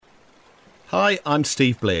Hi, I'm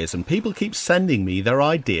Steve Blears, and people keep sending me their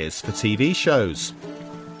ideas for TV shows.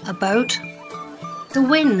 A boat, the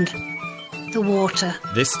wind, the water.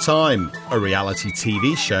 This time, a reality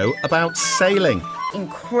TV show about sailing.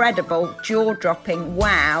 Incredible, jaw-dropping,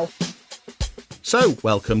 wow. So,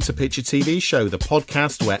 welcome to Picture TV Show, the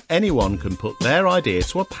podcast where anyone can put their idea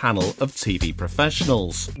to a panel of TV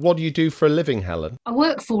professionals. What do you do for a living, Helen? I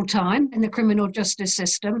work full-time in the criminal justice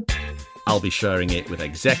system. I'll be sharing it with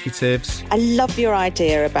executives. I love your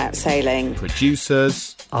idea about sailing.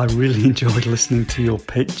 Producers. I really enjoyed listening to your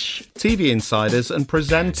pitch. TV insiders and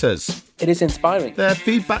presenters. It is inspiring. Their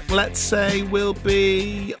feedback, let's say, will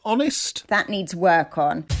be honest. That needs work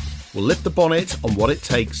on. We'll lift the bonnet on what it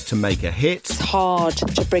takes to make a hit. It's hard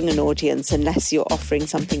to bring an audience unless you're offering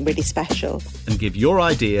something really special. And give your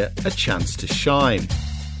idea a chance to shine.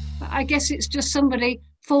 I guess it's just somebody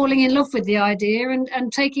falling in love with the idea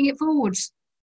and taking it forwards.